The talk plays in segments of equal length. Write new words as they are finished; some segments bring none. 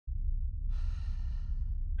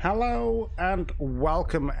Hello and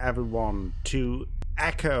welcome everyone to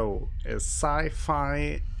Echo, a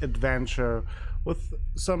sci-fi adventure with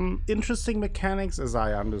some interesting mechanics as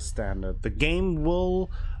I understand it. The game will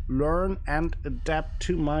learn and adapt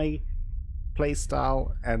to my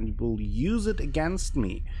playstyle and will use it against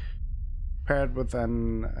me, paired with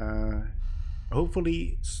an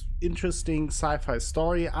hopefully interesting sci-fi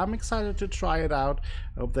story. I'm excited to try it out.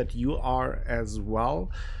 I hope that you are as well.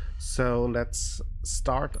 So let's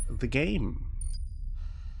start the game.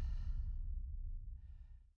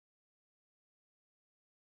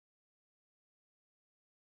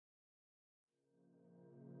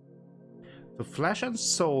 The flesh and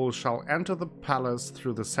soul shall enter the palace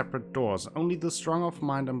through the separate doors. Only the strong of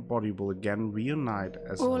mind and body will again reunite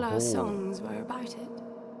as All a our whole. songs were about it.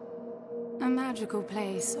 A magical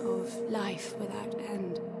place of life without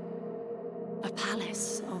end. A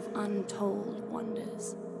palace of untold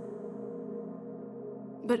wonders.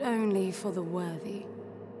 But only for the worthy.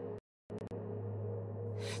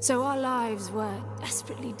 So our lives were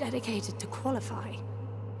desperately dedicated to qualify.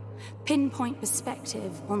 Pinpoint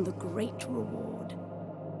perspective on the great reward.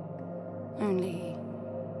 Only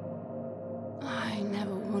I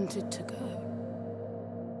never wanted to go.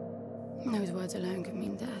 Those words alone could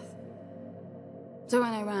mean death. So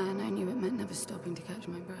when I ran, I knew it meant never stopping to catch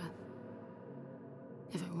my breath.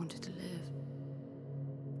 If I wanted to live.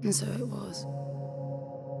 And so it was.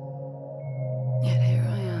 Yet here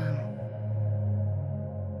I am.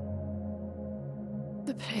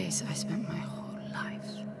 The place I spent my whole life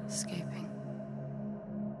escaping.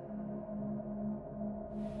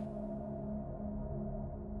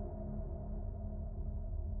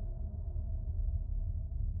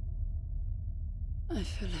 I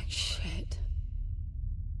feel like shit.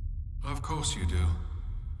 Of course you do.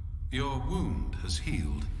 Your wound has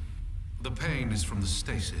healed. The pain is from the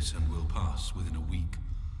stasis and will pass within a week.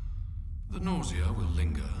 The nausea will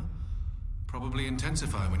linger, probably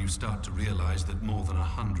intensify when you start to realize that more than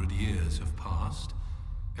 100 years have passed.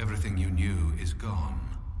 Everything you knew is gone.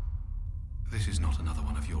 This is not another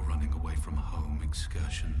one of your running away from home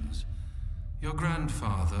excursions. Your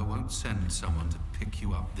grandfather won't send someone to pick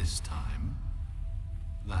you up this time.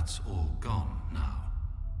 That's all gone now.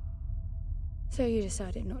 So you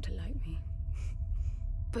decided not to like me.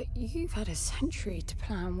 But you've had a century to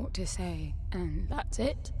plan what to say, and that's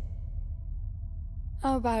it?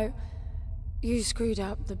 How about you screwed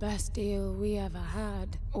up the best deal we ever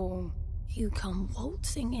had, or you come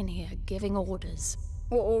waltzing in here giving orders,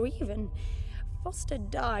 or even Foster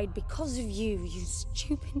died because of you, you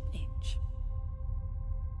stupid bitch.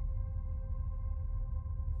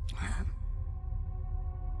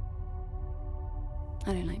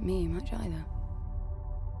 I don't like me much either.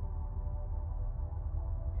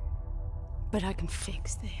 But I can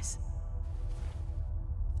fix this.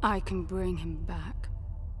 I can bring him back.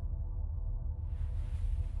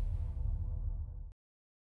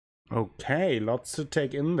 Okay, lots to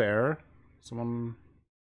take in there. Someone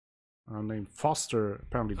named Foster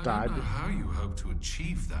apparently died. I don't know how you hope to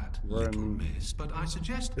achieve that, little miss, but I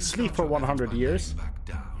suggest asleep for 100 years. Back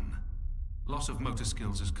down. Loss of motor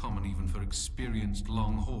skills is common even for experienced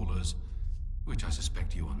long haulers, which I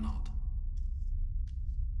suspect you are not.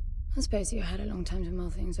 I suppose you had a long time to mull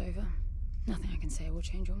things over. Nothing I can say will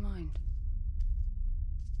change your mind.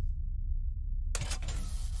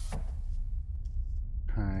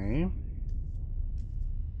 Okay.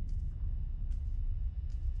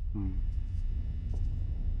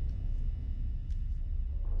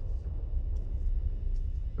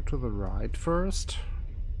 Go to the right first.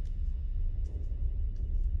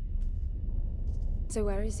 So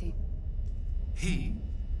where is he? He?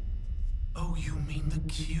 Oh, you mean the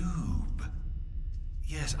cube?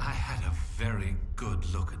 Yes, I had a very good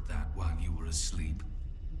look at that while you were asleep.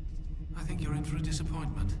 I think you're in for a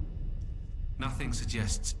disappointment. Nothing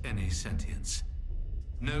suggests any sentience.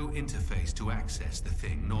 No interface to access the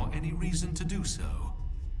thing, nor any reason to do so.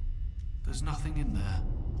 There's nothing in there.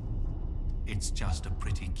 It's just a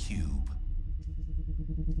pretty cube.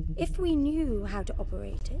 If we knew how to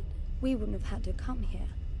operate it, we wouldn't have had to come here.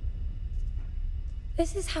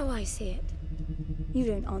 This is how I see it. You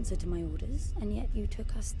don't answer to my orders, and yet you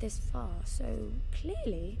took us this far, so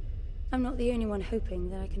clearly I'm not the only one hoping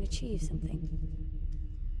that I can achieve something.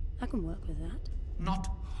 I can work with that. Not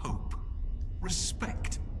hope.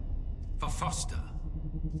 Respect. For Foster.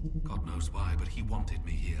 God knows why, but he wanted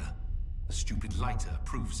me here. The stupid lighter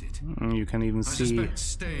proves it. You can even see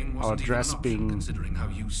our dress being considering how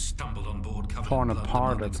you stumbled on board torn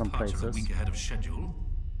apart at some places. A week ahead of schedule.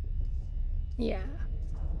 Yeah.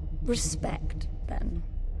 Respect, then.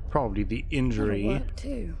 Probably the injury That'll work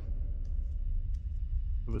too.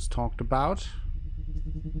 it was talked about.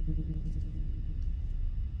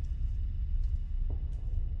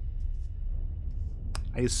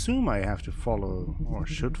 I assume I have to follow, or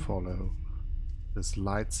should follow, this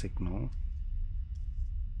light signal.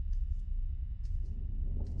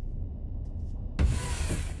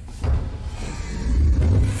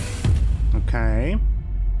 Okay.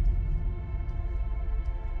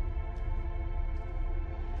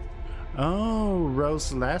 Oh,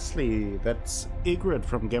 Rose Leslie. That's Ygritte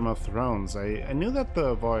from Game of Thrones. I knew that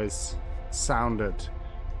the voice sounded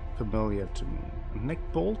familiar to me. Nick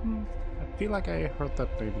Bolton? I feel like I heard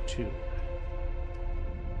that name too.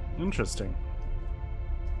 Interesting.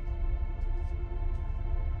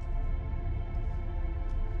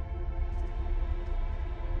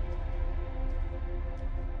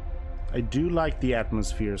 I do like the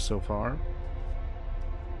atmosphere so far.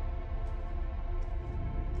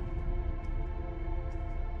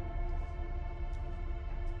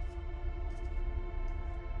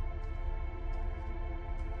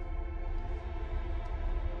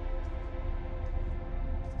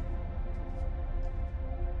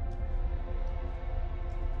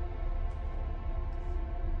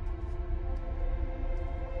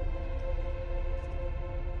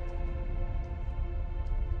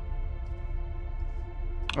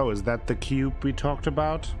 Oh, is that the cube we talked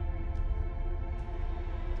about?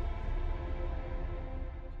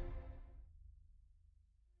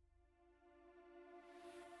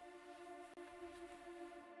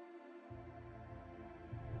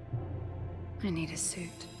 I need a suit.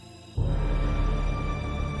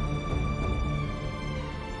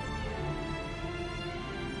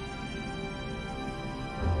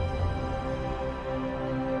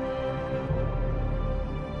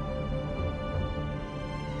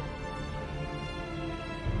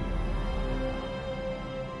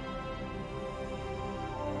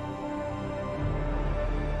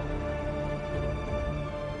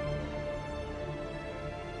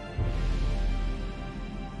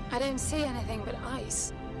 I don't see anything but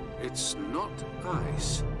ice. It's not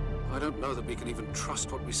ice. I don't know that we can even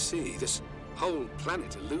trust what we see. This whole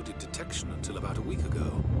planet eluded detection until about a week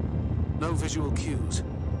ago. No visual cues,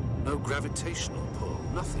 no gravitational pull,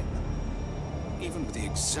 nothing. Even with the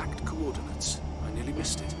exact coordinates, I nearly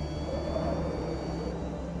missed it.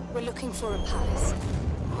 We're looking for a palace.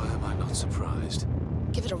 Why am I not surprised?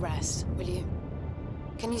 Give it a rest, will you?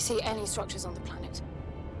 Can you see any structures on the planet?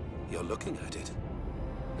 You're looking at it.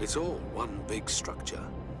 It's all one big structure,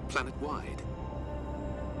 planet-wide.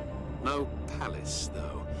 No palace,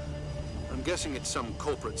 though. I'm guessing it's some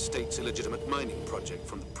corporate state's illegitimate mining project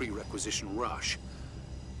from the pre-requisition rush.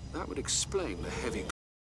 That would explain the heavy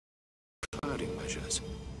clouding measures.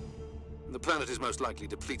 The planet is most likely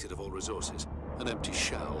depleted of all resources. An empty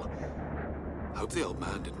shell. Hope the old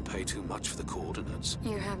man didn't pay too much for the coordinates.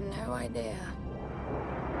 You have no idea.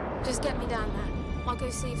 Just get me down there. I'll go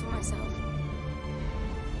see for myself.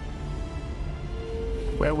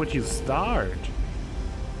 Where would you start?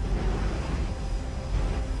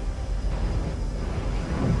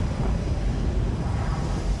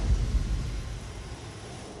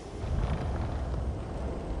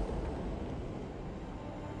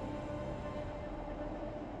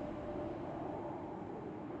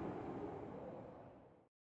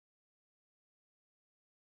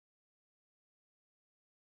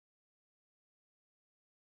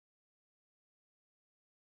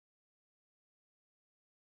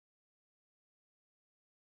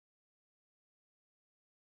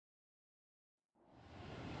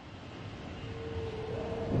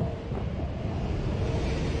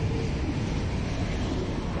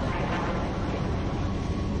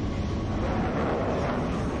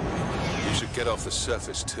 Get off the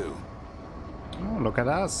surface, too. Oh, look at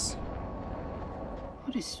us.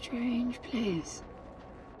 What a strange place.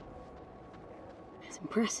 It's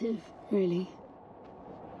impressive, really.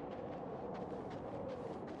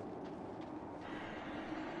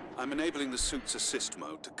 I'm enabling the suit's assist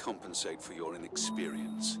mode to compensate for your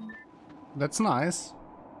inexperience. That's nice.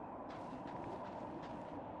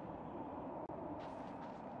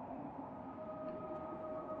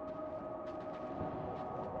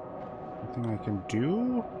 Anything I can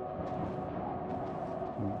do?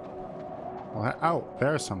 Well, oh,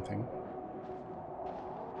 there's something.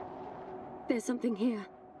 There's something here.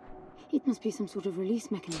 It must be some sort of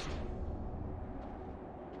release mechanism.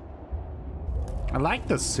 I like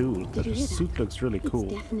the suit. The suit looks really cool.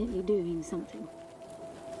 It's definitely doing something.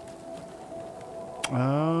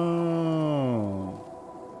 Oh.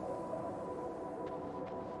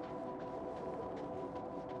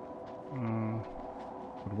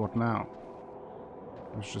 But what now?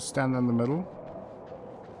 Let's just stand in the middle.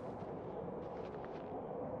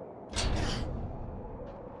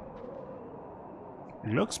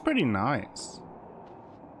 Looks pretty nice.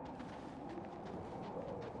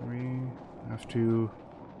 We have to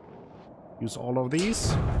use all of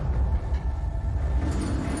these.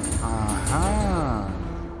 Aha!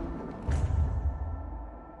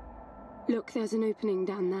 Look, there's an opening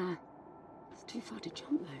down there. It's too far to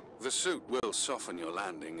jump, though. The suit will soften your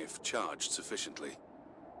landing if charged sufficiently.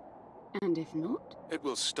 And if not? It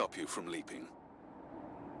will stop you from leaping.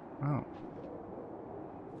 Oh.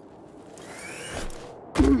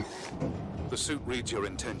 The suit reads your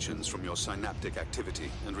intentions from your synaptic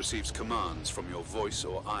activity and receives commands from your voice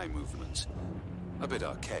or eye movements. A bit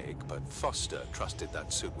archaic, but Foster trusted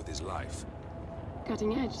that suit with his life.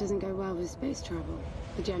 Cutting edge doesn't go well with space travel.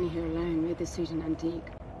 The journey here alone made the suit an antique.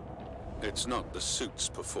 It's not the suit's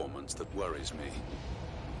performance that worries me.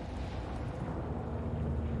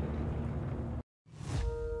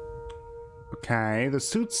 Okay, the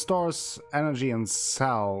suit stores energy in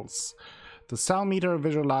cells. The cell meter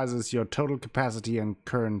visualizes your total capacity and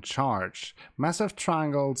current charge. Massive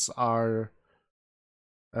triangles are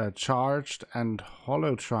charged and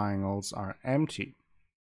hollow triangles are empty.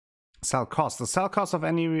 Cell cost. The cell cost of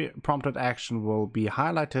any prompted action will be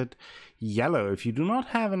highlighted yellow. If you do not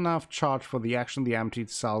have enough charge for the action, the empty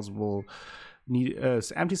cells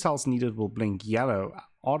needed will blink yellow.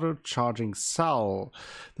 Auto charging cell.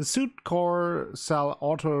 The suit core cell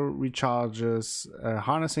auto recharges,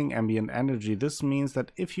 harnessing ambient energy. This means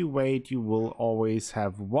that if you wait, you will always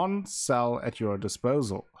have one cell at your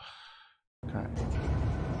disposal. Okay.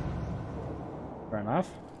 Fair enough.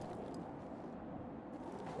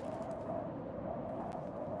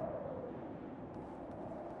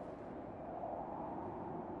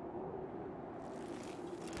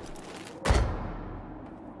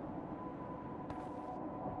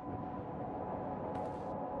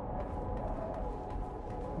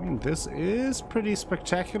 I mean, this is pretty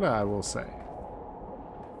spectacular, I will say.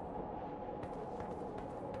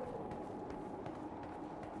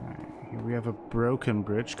 Okay, here we have a broken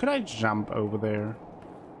bridge. Could I jump over there?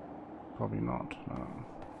 Probably not. No.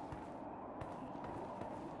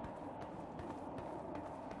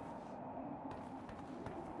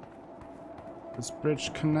 This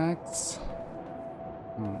bridge connects.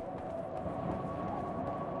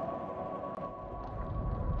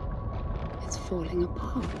 It's falling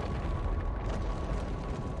apart.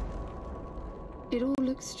 It all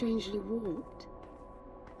looks strangely warped.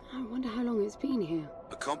 I wonder how long it's been here.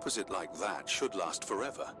 A composite like that should last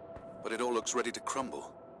forever, but it all looks ready to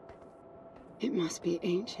crumble. It must be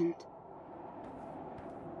ancient.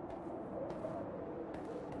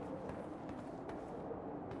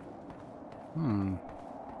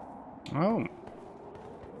 Oh.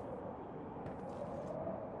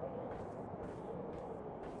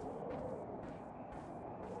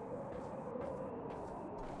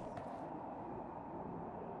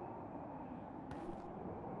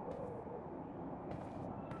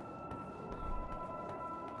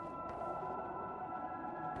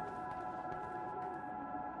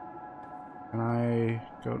 Can I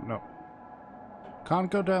go? No.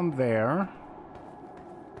 Can't go down there.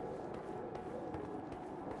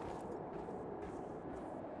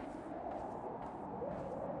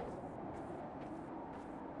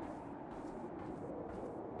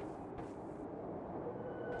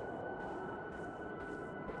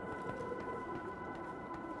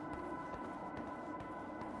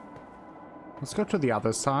 Let's go to the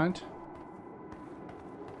other side.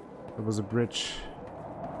 There was a bridge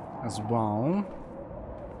as well.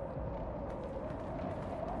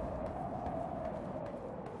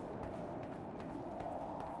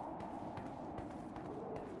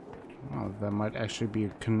 Oh, there might actually be a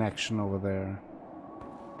connection over there.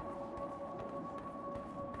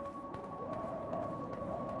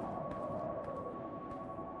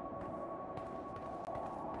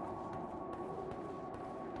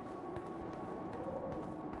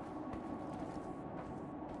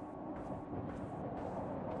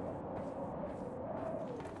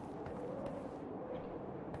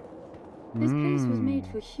 This place was made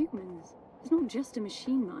for humans. It's not just a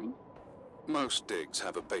machine mine. Most digs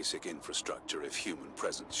have a basic infrastructure if human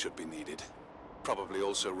presence should be needed. Probably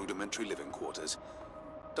also rudimentary living quarters.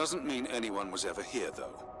 Doesn't mean anyone was ever here,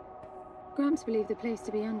 though. Gramps believed the place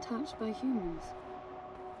to be untouched by humans.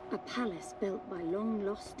 A palace built by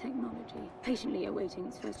long-lost technology, patiently awaiting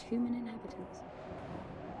its first human inhabitants.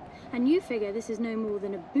 And you figure this is no more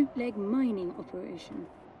than a bootleg mining operation.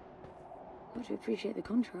 Got to appreciate the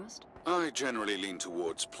contrast. I generally lean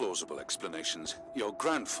towards plausible explanations. Your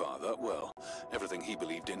grandfather, well, everything he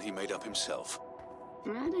believed in, he made up himself.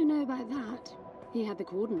 I don't know about that. He had the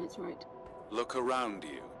coordinates right. Look around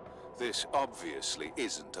you. This obviously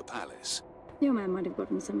isn't a palace. The old man might have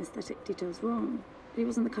gotten some aesthetic details wrong, but he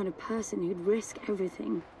wasn't the kind of person who'd risk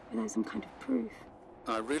everything without some kind of proof.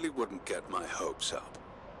 I really wouldn't get my hopes up.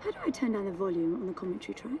 How do I turn down the volume on the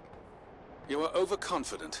commentary track? You are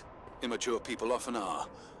overconfident. Immature people often are.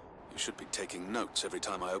 You should be taking notes every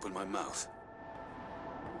time I open my mouth.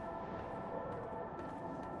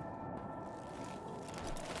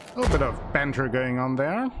 A little bit of banter going on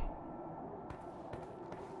there.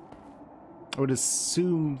 I would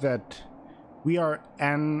assume that we are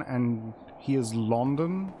N and he is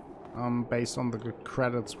London, based on the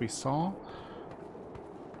credits we saw.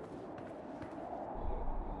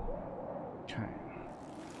 Okay.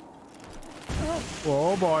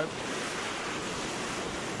 Oh boy.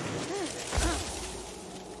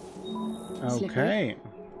 Okay.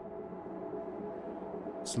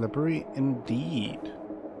 Slippery indeed.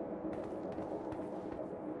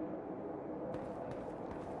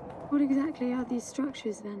 What exactly are these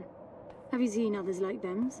structures then? Have you seen others like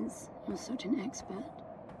them since you're such an expert?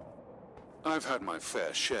 I've had my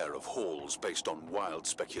fair share of hauls based on wild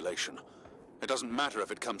speculation. It doesn't matter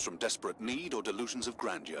if it comes from desperate need or delusions of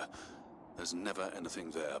grandeur. There's never anything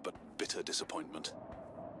there but bitter disappointment.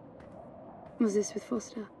 Was this with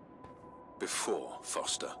Foster? Before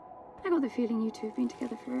Foster. I got the feeling you two have been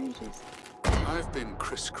together for ages. I've been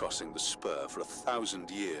crisscrossing the spur for 1,000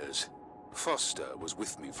 years. Foster was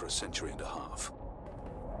with me for 1.5 centuries.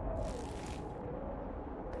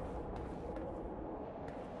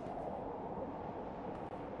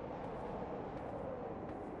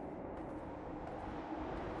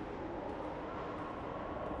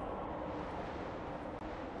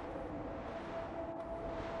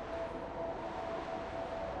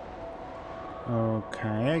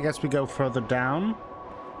 Okay, I guess we go further down.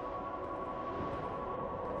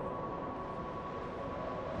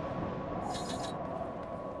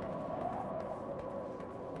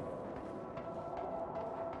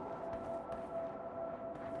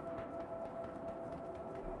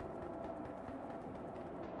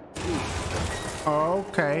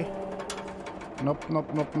 Okay. Nope,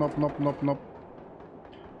 nope, nope, nope, nope, nope, nope.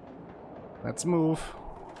 Let's move.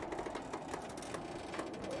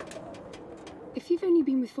 If you've only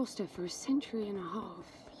been with Foster for 1.5 centuries,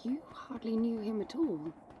 you hardly knew him at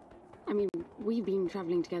all. I mean, we've been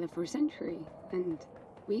traveling together for 1 century, and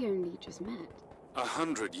we only just met.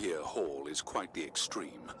 100-year haul is quite the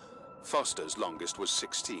extreme. Foster's longest was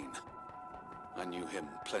 16. I knew him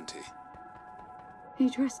plenty. He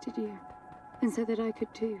trusted you, and said that I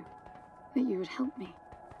could too, that you would help me.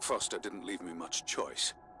 Foster didn't leave me much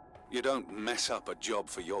choice. You don't mess up a job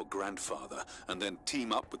for your grandfather and then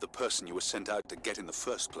team up with the person you were sent out to get in the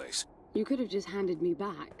first place. You could have just handed me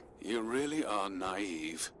back. You really are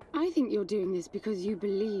naive. I think you're doing this because you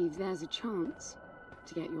believe there's a chance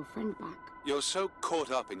to get your friend back. You're so caught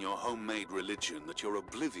up in your homemade religion that you're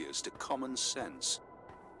oblivious to common sense.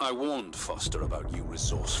 I warned Foster about you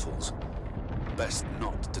resourcefuls. Best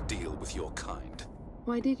not to deal with your kind.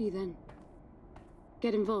 Why did you then?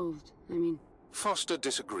 Get involved, I mean. Foster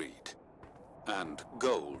disagreed, and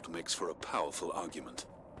gold makes for a powerful argument.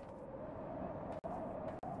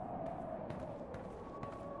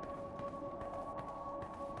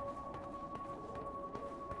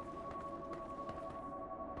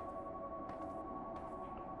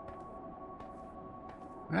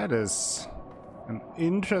 That is an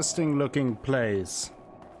interesting looking place.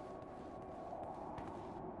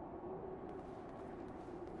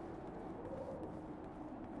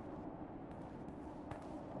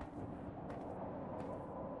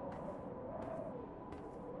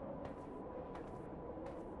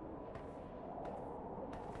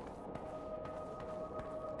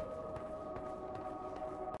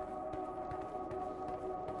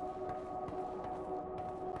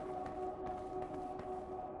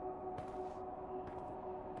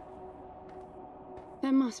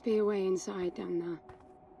 There must be a way inside down there.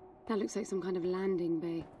 That looks like some kind of landing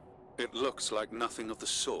bay. It looks like nothing of the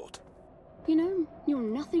sort. You know, you're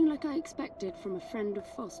nothing like I expected from a friend of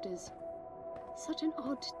Foster's. Such an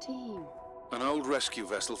odd team. An old rescue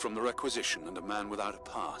vessel from the Requisition and a man without a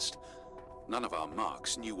past. None of our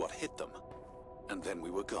marks knew what hit them. And then we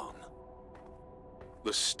were gone.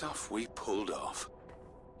 The stuff we pulled off.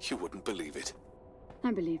 You wouldn't believe it.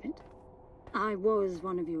 I believe it. I was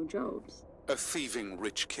one of your jobs. A thieving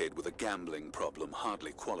rich kid with a gambling problem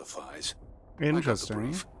hardly qualifies. Interesting. I got the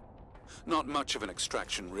brief. Not much of an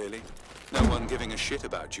extraction, really. No one giving a shit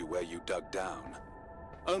about you where you dug down.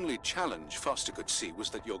 Only challenge Foster could see was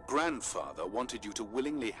that your grandfather wanted you to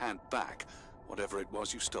willingly hand back whatever it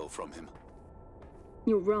was you stole from him.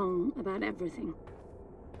 You're wrong about everything.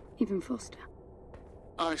 Even Foster.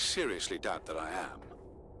 I seriously doubt that I am.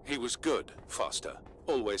 He was good, Foster.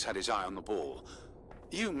 Always had his eye on the ball.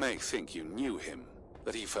 You may think you knew him,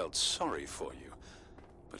 that he felt sorry for you,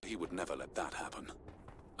 but he would never let that happen.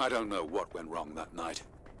 I don't know what went wrong that night,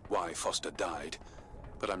 why Foster died,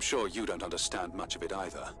 but I'm sure you don't understand much of it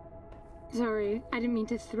either. Sorry, I didn't mean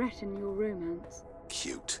to threaten your romance.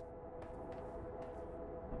 Cute.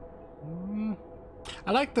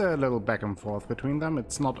 I like the little back and forth between them.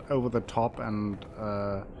 It's not over the top, and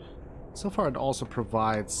so far it also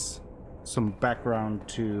provides some background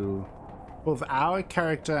to both our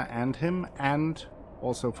character and him, and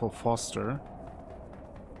also for Foster.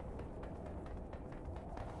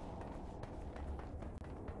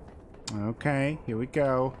 Okay, here we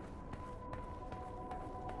go.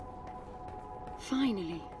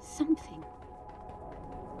 Finally, something.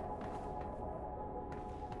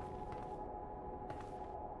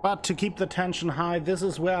 But to keep the tension high, this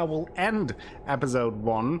is where I will end episode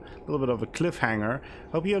 1. A little bit of a cliffhanger.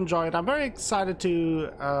 Hope you enjoyed. I'm very excited to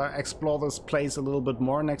explore this place a little bit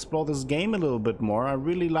more and explore this game a little bit more. I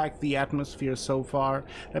really like the atmosphere so far.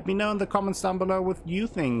 Let me know in the comments down below what you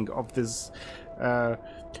think of this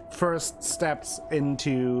first steps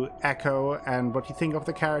into Echo, and what you think of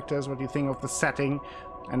the characters, what you think of the setting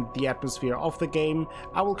and the atmosphere of the game.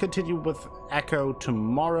 I will continue with Echo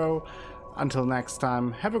tomorrow. Until next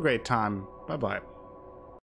time, have a great time. Bye bye.